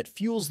option that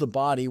fuels the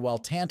body while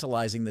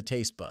tantalizing the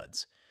taste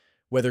buds.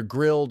 Whether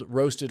grilled,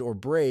 roasted, or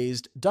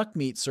braised, duck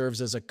meat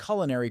serves as a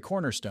culinary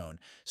cornerstone,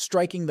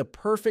 striking the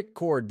perfect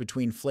chord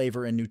between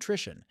flavor and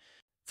nutrition.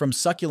 From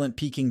succulent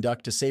Peking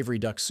duck to savory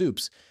duck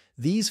soups,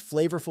 these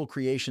flavorful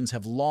creations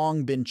have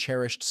long been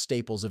cherished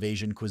staples of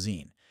Asian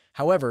cuisine.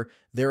 However,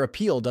 their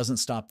appeal doesn't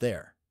stop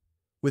there.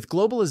 With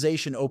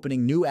globalization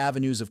opening new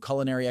avenues of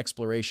culinary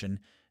exploration,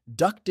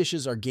 duck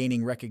dishes are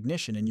gaining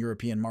recognition in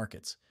European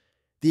markets.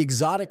 The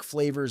exotic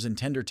flavors and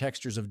tender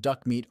textures of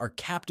duck meat are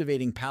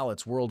captivating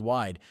palates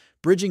worldwide,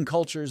 bridging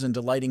cultures and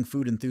delighting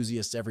food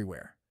enthusiasts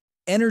everywhere.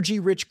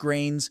 Energy-rich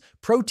grains,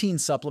 protein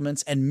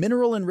supplements, and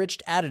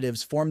mineral-enriched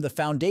additives form the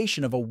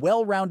foundation of a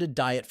well-rounded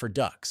diet for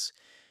ducks.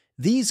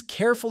 These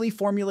carefully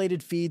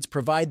formulated feeds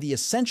provide the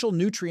essential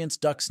nutrients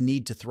ducks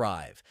need to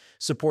thrive,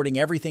 supporting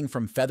everything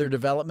from feather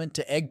development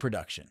to egg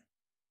production.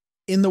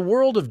 In the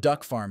world of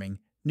duck farming,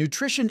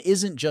 nutrition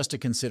isn't just a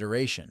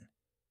consideration.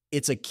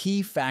 It's a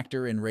key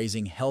factor in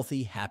raising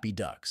healthy, happy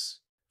ducks.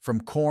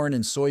 From corn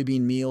and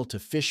soybean meal to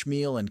fish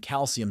meal and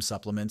calcium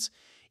supplements,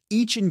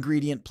 each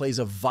ingredient plays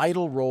a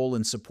vital role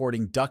in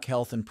supporting duck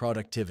health and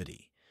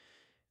productivity.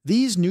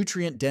 These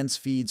nutrient-dense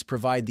feeds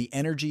provide the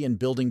energy and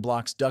building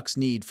blocks ducks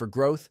need for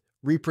growth,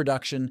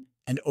 reproduction,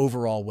 and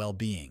overall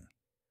well-being.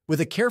 With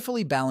a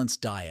carefully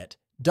balanced diet,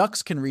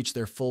 ducks can reach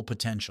their full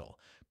potential,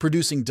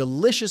 producing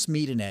delicious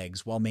meat and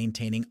eggs while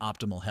maintaining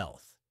optimal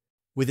health.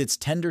 With its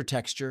tender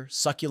texture,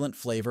 succulent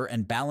flavor,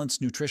 and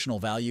balanced nutritional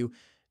value,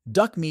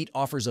 duck meat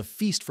offers a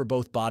feast for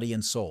both body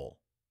and soul.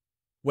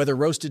 Whether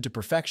roasted to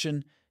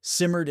perfection,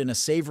 simmered in a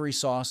savory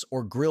sauce,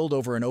 or grilled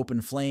over an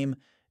open flame,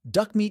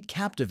 duck meat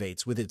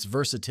captivates with its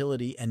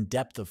versatility and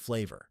depth of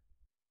flavor.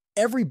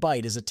 Every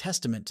bite is a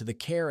testament to the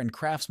care and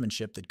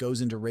craftsmanship that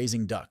goes into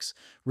raising ducks,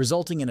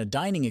 resulting in a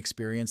dining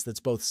experience that's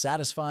both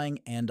satisfying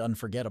and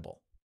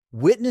unforgettable.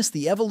 Witness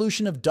the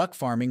evolution of duck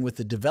farming with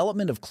the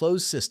development of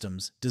closed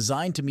systems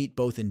designed to meet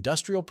both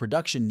industrial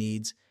production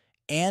needs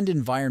and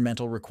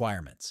environmental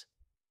requirements.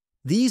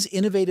 These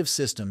innovative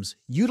systems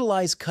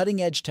utilize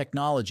cutting-edge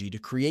technology to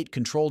create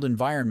controlled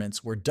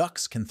environments where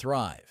ducks can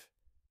thrive.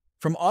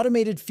 From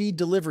automated feed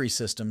delivery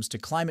systems to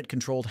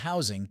climate-controlled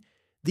housing,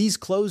 these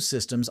closed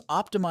systems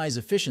optimize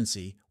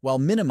efficiency while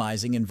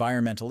minimizing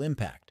environmental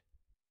impact.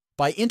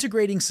 By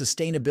integrating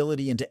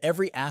sustainability into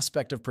every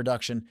aspect of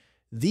production,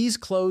 these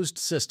closed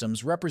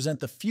systems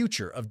represent the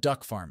future of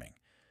duck farming,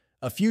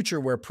 a future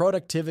where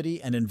productivity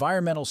and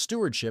environmental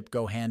stewardship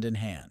go hand in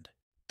hand.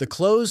 The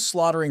closed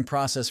slaughtering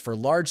process for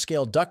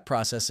large-scale duck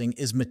processing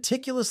is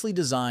meticulously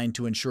designed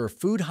to ensure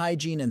food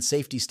hygiene and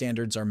safety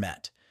standards are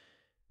met.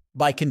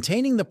 By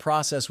containing the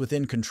process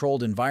within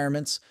controlled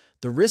environments,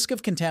 the risk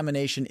of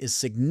contamination is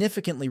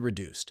significantly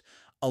reduced,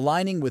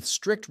 aligning with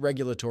strict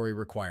regulatory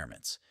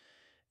requirements.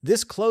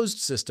 This closed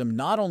system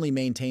not only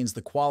maintains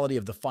the quality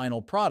of the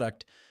final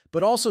product,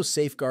 but also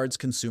safeguards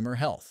consumer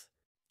health.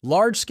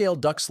 Large-scale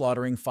duck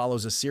slaughtering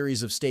follows a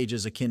series of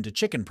stages akin to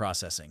chicken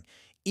processing,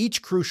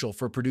 each crucial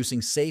for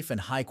producing safe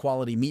and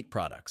high-quality meat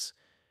products.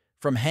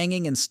 From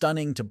hanging and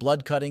stunning to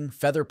blood cutting,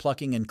 feather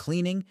plucking, and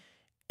cleaning,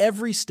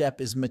 every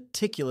step is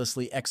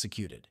meticulously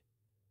executed.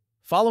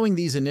 Following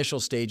these initial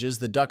stages,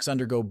 the ducks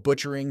undergo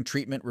butchering,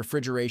 treatment,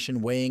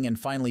 refrigeration, weighing, and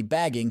finally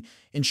bagging,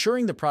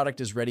 ensuring the product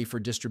is ready for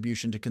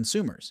distribution to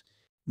consumers.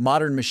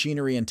 Modern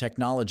machinery and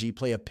technology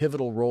play a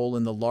pivotal role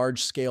in the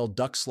large-scale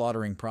duck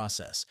slaughtering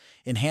process,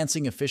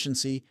 enhancing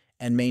efficiency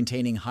and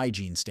maintaining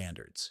hygiene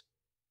standards.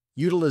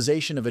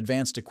 Utilization of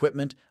advanced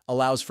equipment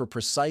allows for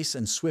precise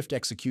and swift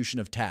execution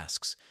of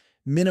tasks,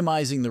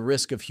 minimizing the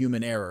risk of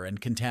human error and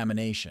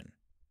contamination.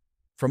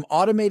 From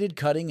automated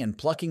cutting and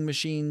plucking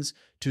machines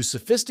to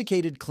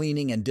sophisticated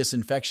cleaning and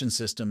disinfection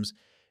systems,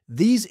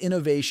 these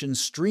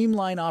innovations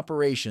streamline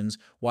operations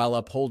while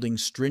upholding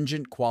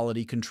stringent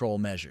quality control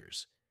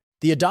measures.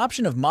 The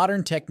adoption of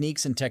modern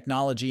techniques and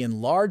technology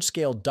in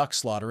large-scale duck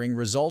slaughtering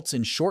results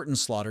in shortened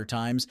slaughter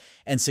times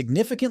and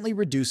significantly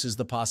reduces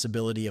the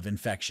possibility of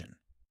infection.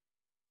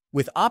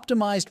 With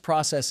optimized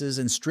processes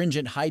and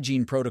stringent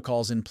hygiene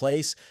protocols in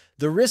place,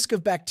 the risk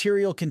of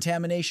bacterial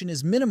contamination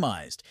is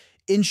minimized,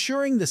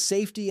 ensuring the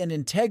safety and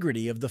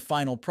integrity of the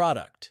final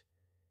product.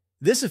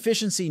 This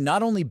efficiency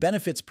not only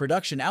benefits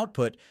production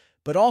output,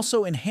 but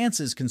also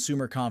enhances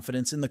consumer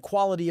confidence in the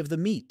quality of the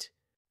meat.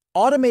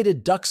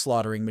 Automated duck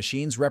slaughtering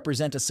machines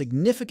represent a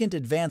significant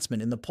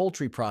advancement in the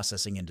poultry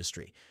processing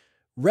industry,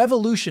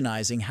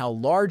 revolutionizing how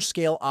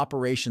large-scale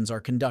operations are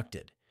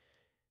conducted.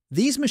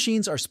 These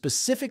machines are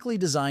specifically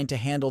designed to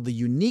handle the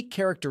unique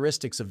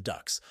characteristics of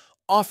ducks,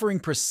 offering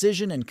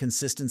precision and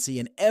consistency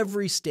in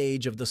every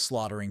stage of the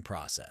slaughtering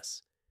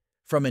process.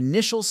 From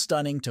initial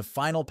stunning to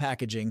final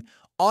packaging,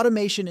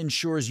 automation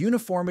ensures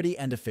uniformity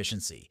and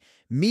efficiency,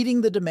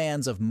 meeting the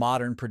demands of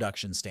modern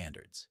production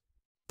standards.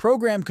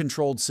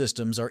 Program-controlled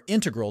systems are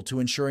integral to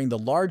ensuring the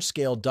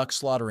large-scale duck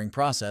slaughtering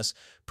process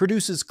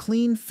produces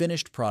clean,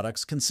 finished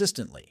products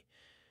consistently.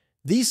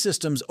 These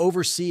systems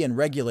oversee and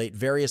regulate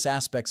various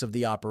aspects of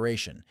the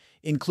operation,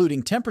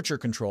 including temperature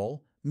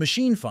control,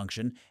 machine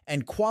function,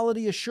 and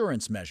quality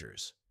assurance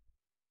measures.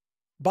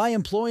 By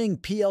employing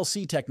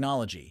PLC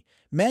technology,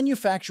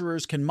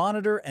 manufacturers can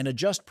monitor and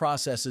adjust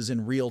processes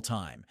in real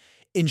time,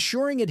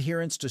 ensuring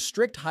adherence to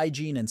strict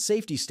hygiene and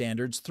safety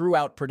standards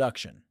throughout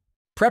production.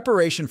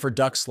 Preparation for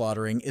duck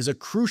slaughtering is a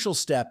crucial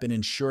step in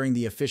ensuring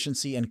the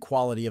efficiency and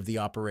quality of the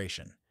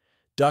operation.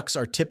 Ducks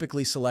are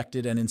typically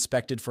selected and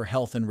inspected for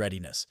health and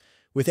readiness,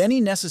 with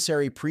any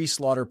necessary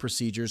pre-slaughter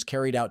procedures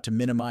carried out to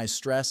minimize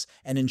stress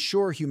and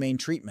ensure humane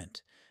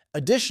treatment.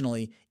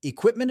 Additionally,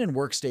 equipment and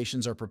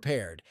workstations are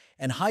prepared,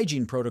 and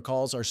hygiene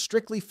protocols are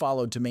strictly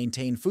followed to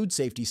maintain food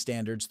safety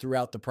standards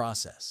throughout the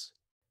process.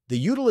 The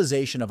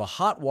utilization of a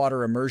hot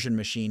water immersion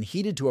machine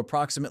heated to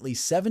approximately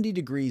 70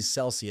 degrees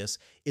Celsius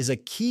is a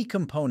key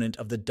component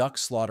of the duck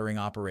slaughtering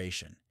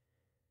operation.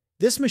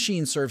 This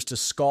machine serves to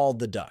scald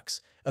the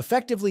ducks,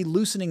 effectively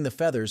loosening the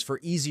feathers for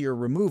easier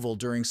removal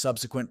during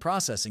subsequent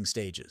processing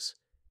stages.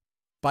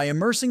 By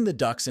immersing the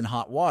ducks in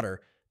hot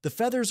water, the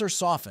feathers are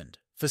softened,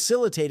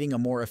 facilitating a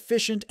more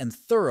efficient and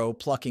thorough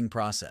plucking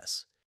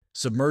process.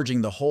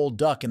 Submerging the whole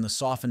duck in the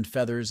softened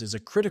feathers is a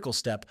critical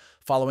step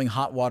following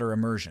hot water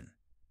immersion.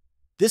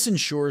 This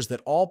ensures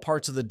that all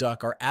parts of the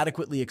duck are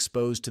adequately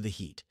exposed to the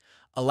heat,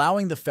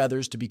 allowing the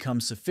feathers to become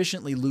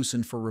sufficiently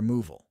loosened for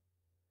removal.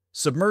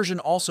 Submersion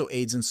also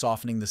aids in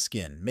softening the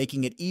skin,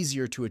 making it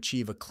easier to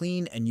achieve a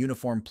clean and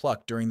uniform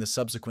pluck during the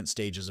subsequent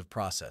stages of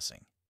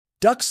processing.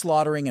 Duck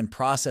slaughtering and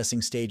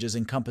processing stages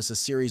encompass a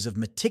series of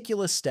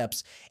meticulous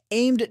steps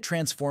aimed at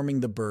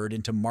transforming the bird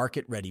into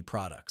market-ready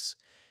products.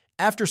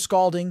 After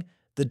scalding,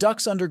 the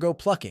ducks undergo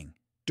plucking,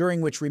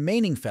 during which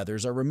remaining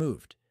feathers are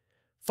removed.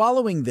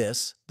 Following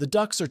this, the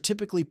ducks are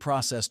typically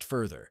processed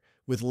further,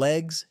 with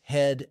legs,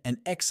 head, and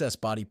excess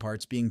body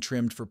parts being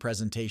trimmed for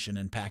presentation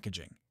and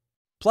packaging.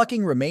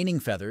 Plucking remaining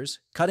feathers,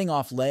 cutting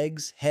off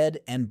legs, head,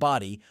 and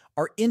body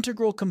are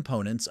integral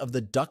components of the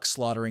duck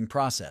slaughtering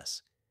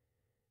process.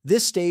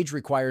 This stage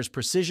requires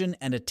precision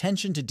and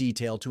attention to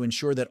detail to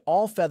ensure that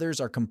all feathers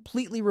are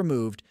completely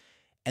removed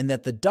and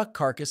that the duck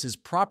carcass is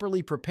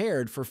properly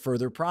prepared for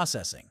further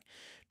processing.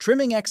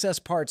 Trimming excess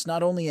parts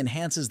not only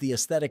enhances the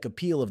aesthetic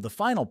appeal of the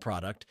final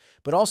product,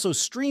 but also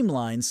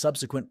streamlines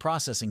subsequent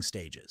processing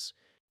stages.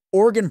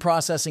 Organ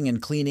processing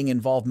and cleaning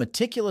involve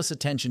meticulous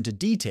attention to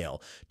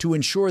detail to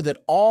ensure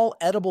that all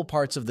edible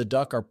parts of the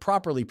duck are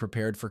properly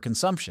prepared for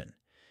consumption.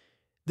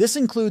 This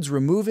includes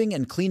removing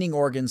and cleaning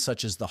organs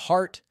such as the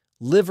heart,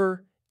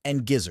 liver,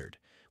 and gizzard,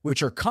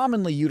 which are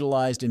commonly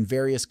utilized in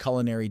various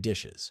culinary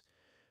dishes.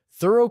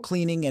 Thorough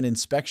cleaning and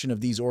inspection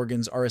of these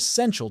organs are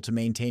essential to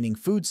maintaining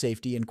food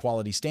safety and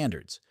quality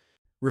standards.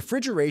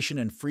 Refrigeration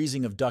and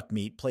freezing of duck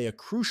meat play a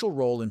crucial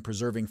role in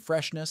preserving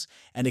freshness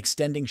and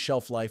extending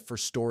shelf life for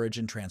storage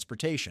and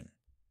transportation.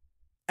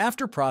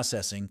 After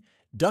processing,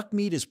 duck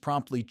meat is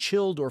promptly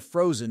chilled or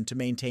frozen to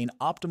maintain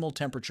optimal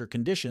temperature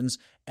conditions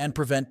and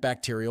prevent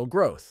bacterial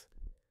growth.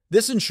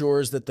 This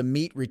ensures that the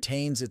meat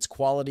retains its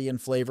quality and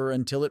flavor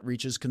until it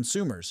reaches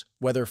consumers,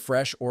 whether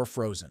fresh or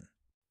frozen.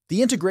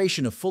 The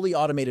integration of fully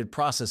automated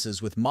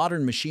processes with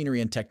modern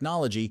machinery and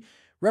technology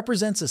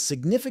represents a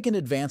significant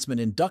advancement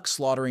in duck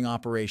slaughtering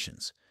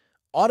operations.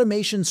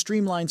 Automation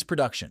streamlines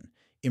production,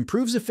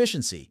 improves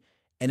efficiency,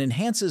 and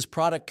enhances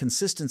product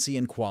consistency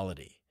and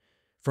quality.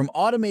 From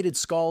automated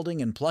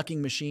scalding and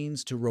plucking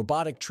machines to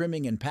robotic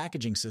trimming and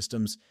packaging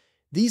systems,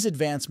 these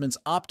advancements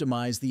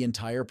optimize the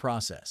entire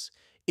process,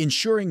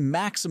 ensuring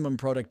maximum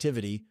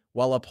productivity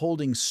while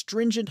upholding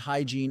stringent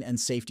hygiene and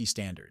safety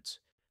standards.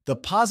 The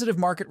positive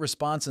market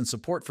response and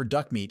support for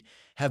duck meat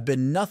have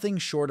been nothing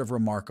short of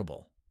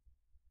remarkable.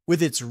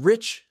 With its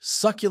rich,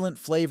 succulent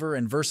flavor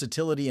and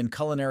versatility in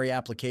culinary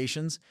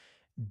applications,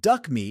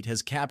 duck meat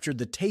has captured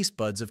the taste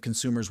buds of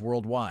consumers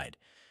worldwide.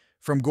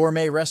 From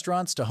gourmet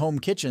restaurants to home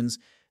kitchens,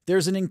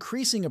 there's an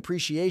increasing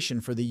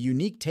appreciation for the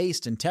unique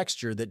taste and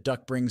texture that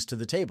duck brings to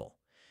the table.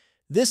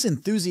 This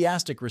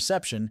enthusiastic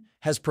reception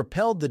has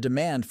propelled the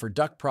demand for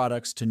duck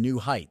products to new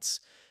heights,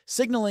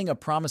 signaling a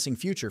promising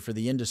future for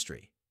the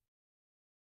industry.